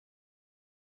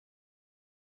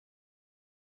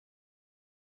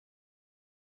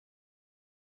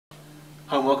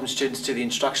Hi and welcome students to the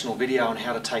instructional video on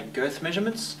how to take girth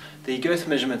measurements. The girth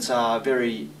measurements are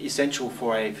very essential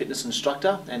for a fitness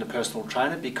instructor and a personal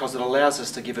trainer because it allows us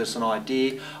to give us an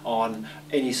idea on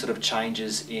any sort of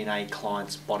changes in a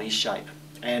client's body shape.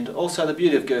 And also the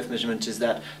beauty of girth measurements is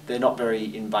that they're not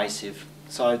very invasive.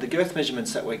 So the girth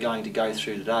measurements that we're going to go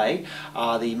through today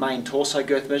are the main torso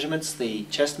girth measurements, the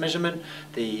chest measurement,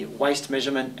 the waist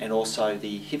measurement and also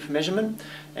the hip measurement.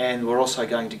 And we're also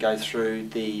going to go through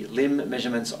the limb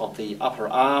measurements of the upper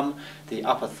arm, the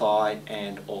upper thigh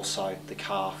and also the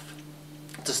calf.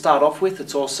 To start off with,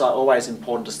 it's also always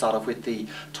important to start off with the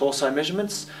torso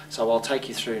measurements. So I'll take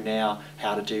you through now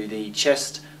how to do the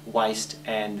chest, waist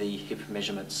and the hip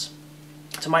measurements.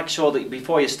 To make sure that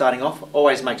before you're starting off,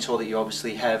 always make sure that you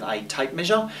obviously have a tape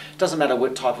measure. It doesn't matter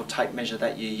what type of tape measure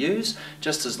that you use,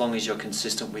 just as long as you're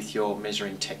consistent with your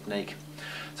measuring technique.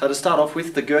 So to start off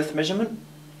with the girth measurement,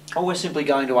 all we're simply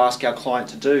going to ask our client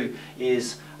to do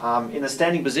is in a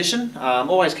standing position,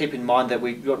 always keep in mind that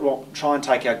we try and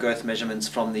take our girth measurements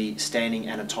from the standing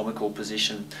anatomical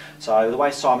position. So the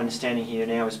way Simon is standing here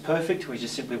now is perfect. We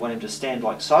just simply want him to stand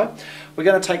like so. We're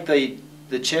going to take the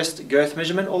chest girth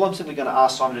measurement. All I'm simply going to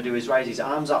ask Simon to do is raise his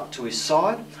arms up to his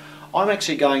side. I'm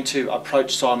actually going to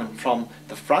approach Simon from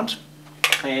the front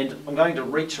and I'm going to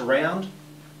reach around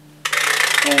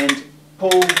and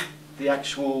pull the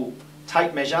actual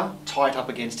tape measure tight up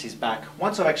against his back.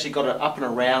 Once I've actually got it up and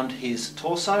around his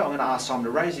torso, I'm going to ask Simon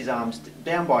to raise his arms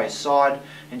down by his side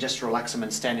and just relax them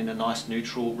and stand in a nice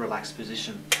neutral relaxed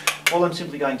position. All I'm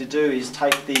simply going to do is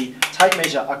take the tape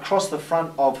measure across the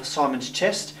front of Simon's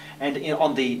chest and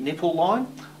on the nipple line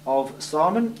of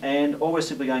Simon, and all we're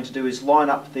simply going to do is line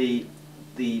up the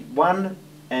one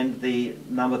and the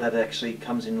number that it actually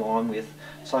comes in line with.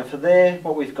 So for there,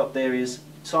 what we've got there is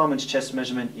Simon's chest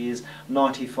measurement is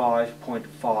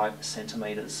 95.5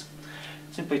 centimetres.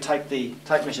 Simply take the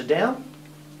tape measure down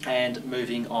and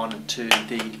moving on to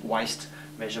the waist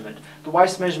measurement. The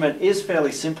waist measurement is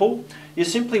fairly simple. You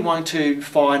simply want to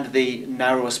find the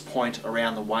narrowest point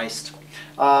around the waist.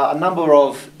 A number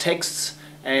of texts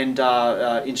and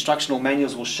instructional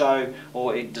manuals will show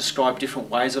or describe different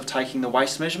ways of taking the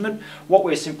waist measurement. What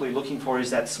we're simply looking for is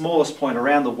that smallest point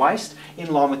around the waist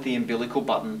in line with the umbilical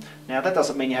button. Now that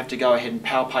doesn't mean you have to go ahead and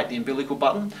palpate the umbilical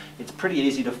button. It's pretty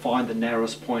easy to find the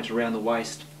narrowest point around the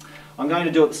waist. I'm going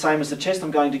to do it the same as the chest.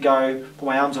 I'm going to go put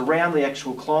my arms around the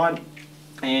actual client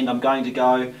and I'm going to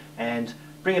go and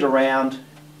bring it around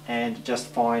and just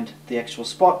find the actual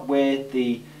spot where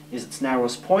is its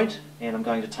narrowest point, and I'm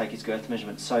going to take his girth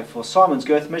measurement. So for Simon's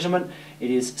girth measurement, it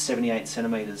is 78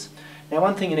 centimetres. Now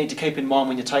one thing you need to keep in mind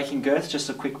when you're taking girth, just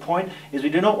a quick point, is we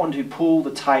do not want to pull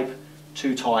the tape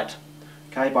too tight.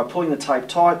 Okay, by pulling the tape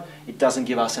tight, it doesn't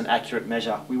give us an accurate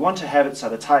measure. We want to have it so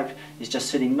the tape is just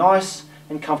sitting nice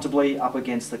and comfortably up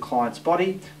against the client's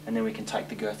body, and then we can take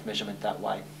the girth measurement that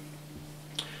way.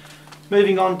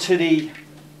 Moving on to the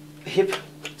hip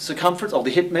circumference, or the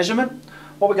hip measurement.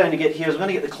 What we're going to get here is we're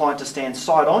going to get the client to stand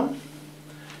side on,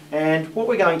 and what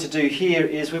we're going to do here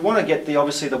is we want to get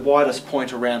obviously the widest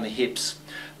point around the hips,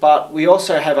 but we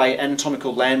also have an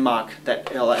anatomical landmark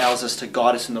that allows us to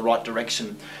guide us in the right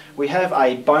direction. We have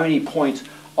a bony point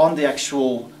on the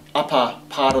actual upper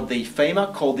part of the femur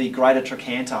called the greater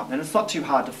trochanter, and it's not too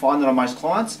hard to find that on most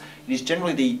clients. It is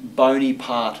generally the bony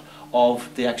part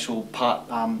of the actual part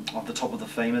of the top of the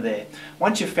femur there.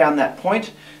 Once you've found that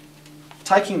point,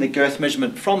 taking the girth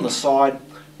measurement from the side,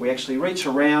 we actually reach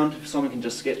around. If someone can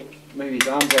just move his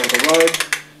arms out of the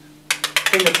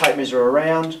road, bring the tape measure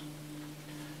around,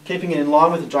 keeping it in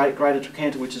line with the greater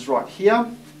trochanter, which is right here,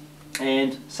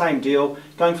 and same deal,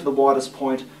 going for the widest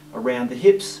point around the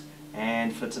hips,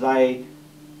 and for today,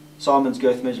 Simon's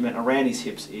girth measurement around his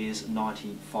hips is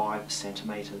 95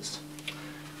 centimetres.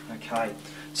 Okay,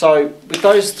 so with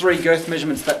those three girth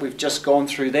measurements that we've just gone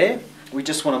through there, we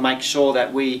just want to make sure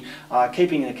that we are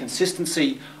keeping a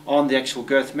consistency on the actual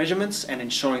girth measurements and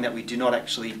ensuring that we do not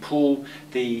actually pull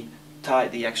the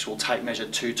actual tape measure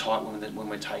too tight when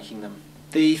we're taking them.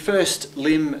 The first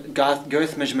limb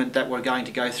girth measurement that we're going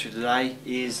to go through today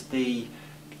is the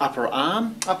upper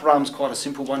arm. Upper arm is quite a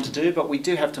simple one to do, but we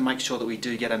do have to make sure that we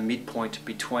do get a midpoint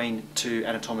between two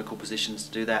anatomical positions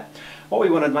to do that. What we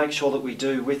want to make sure that we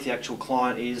do with the actual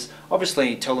client is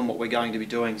obviously tell them what we're going to be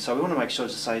doing. So we want to make sure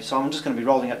to say, so I'm just going to be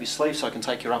rolling up your sleeve so I can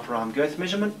take your upper arm girth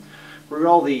measurement. We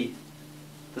roll the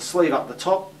sleeve up the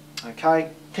top, okay,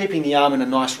 keeping the arm in a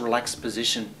nice relaxed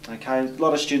position. Okay, a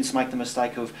lot of students make the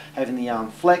mistake of having the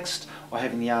arm flexed or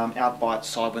having the arm out by its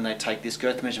side when they take this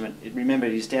girth measurement. Remember,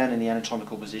 it is down in the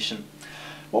anatomical position.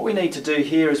 What we need to do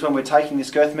here is when we're taking this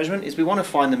girth measurement is we want to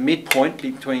find the midpoint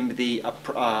between the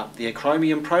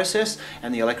acromion process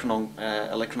and the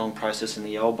electronon process in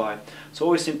the elbow. So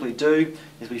all we simply do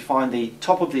is we find the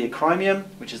top of the acromion,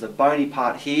 which is the bony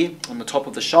part here on the top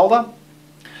of the shoulder.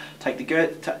 Take the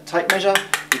tape measure,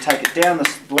 we take it down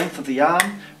the length of the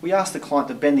arm. We ask the client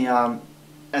to bend the arm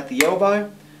at the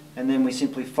elbow, and then we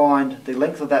simply find the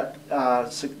length of that,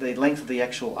 the length of the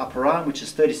actual upper arm, which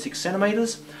is 36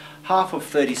 centimetres. Half of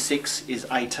 36 is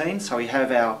 18, so we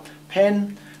have our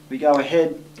pen. We go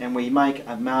ahead and we make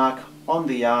a mark on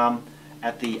the arm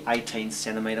at the 18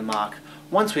 centimetre mark.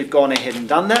 Once we've gone ahead and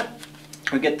done that,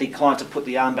 we get the client to put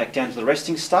the arm back down to the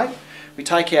resting state. We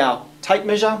take our tape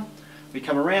measure, we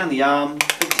come around the arm.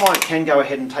 The client can go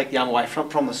ahead and take the arm away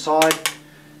from the side.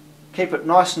 Keep it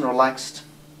nice and relaxed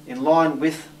in line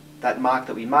with that mark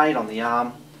that we made on the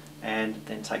arm, and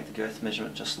then take the girth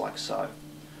measurement just like so.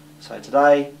 So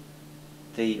today,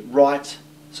 the right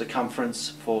circumference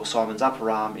for Simon's upper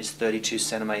arm is 32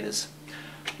 centimetres.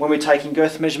 When we're taking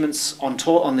girth measurements on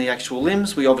the actual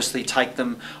limbs, we obviously take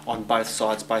them on both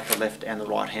sides, both the left and the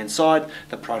right hand side.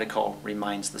 The protocol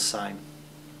remains the same.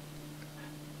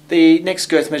 The next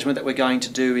girth measurement that we're going to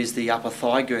do is the upper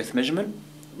thigh girth measurement.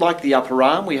 Like the upper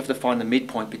arm, we have to find the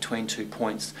midpoint between 2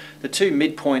 points. The two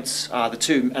midpoints, the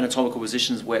two anatomical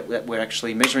positions that we're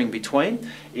actually measuring between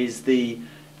is the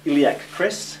iliac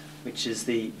crest, which is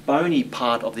the bony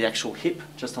part of the actual hip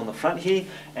just on the front here,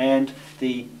 and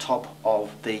the top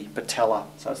of the patella.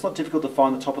 So it's not difficult to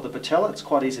find the top of the patella, it's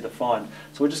quite easy to find.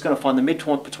 So we're just going to find the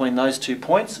midpoint between those 2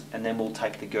 points, and then we'll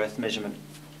take the girth measurement.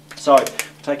 So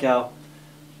take our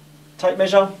tape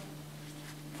measure,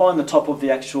 find the top of the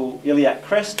actual iliac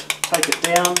crest, take it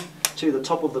down to the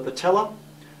top of the patella,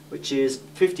 which is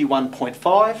 51.5.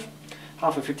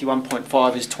 Half of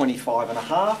 51.5 is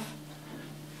 25.5.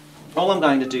 All I'm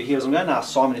going to do here is I'm going to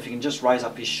ask Simon if he can just raise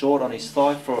up his short on his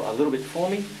thigh for a little bit for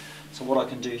me. So what I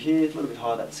can do here, a little bit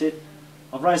higher, that's it.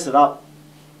 I've raised it up,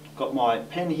 got my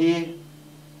pen here.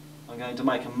 I'm going to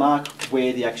make a mark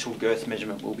where the actual girth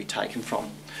measurement will be taken from.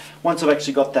 Once I've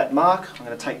actually got that mark, I'm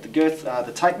going to take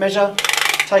the tape measure,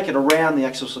 take it around the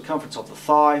actual circumference of the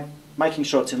thigh, making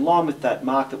sure it's in line with that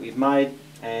mark that we've made,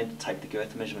 and take the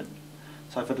girth measurement.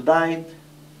 So for today,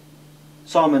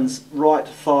 Simon's right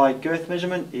thigh girth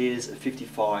measurement is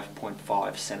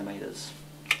 55.5 centimetres.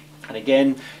 And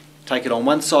again, take it on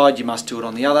one side, you must do it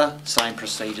on the other, same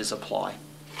procedures apply.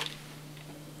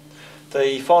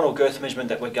 The final girth measurement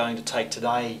that we're going to take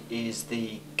today is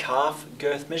the calf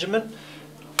girth measurement.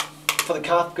 For the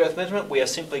calf girth measurement, we are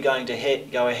simply going to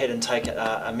go ahead and take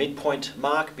a midpoint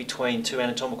mark between two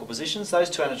anatomical positions. Those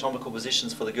two anatomical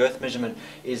positions for the girth measurement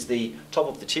is the top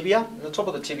of the tibia. And the top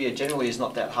of the tibia generally is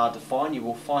not that hard to find. You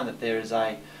will find that there is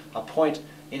a point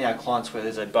in our clients where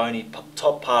there's a bony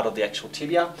top part of the actual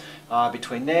tibia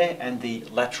between there and the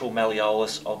lateral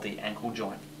malleolus of the ankle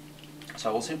joint.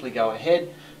 So we'll simply go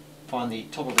ahead, find the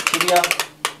top of the tibia,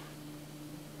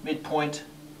 midpoint,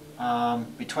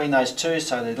 between those two,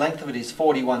 so the length of it is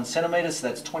 41 centimetres, so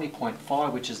that's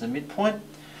 20.5, which is the midpoint.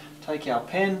 Take our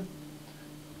pen,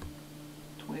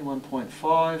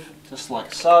 21.5, just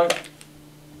like so.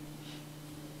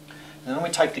 And then we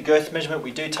take the girth measurement. We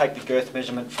do take the girth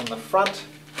measurement from the front,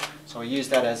 so we use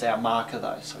that as our marker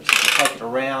though. So we just take it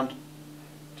around,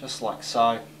 just like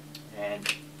so, and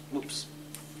whoops,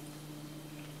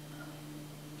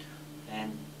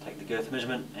 and take the girth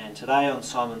measurement. And today on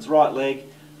Simon's right leg,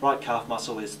 right calf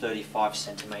muscle is 35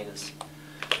 centimetres.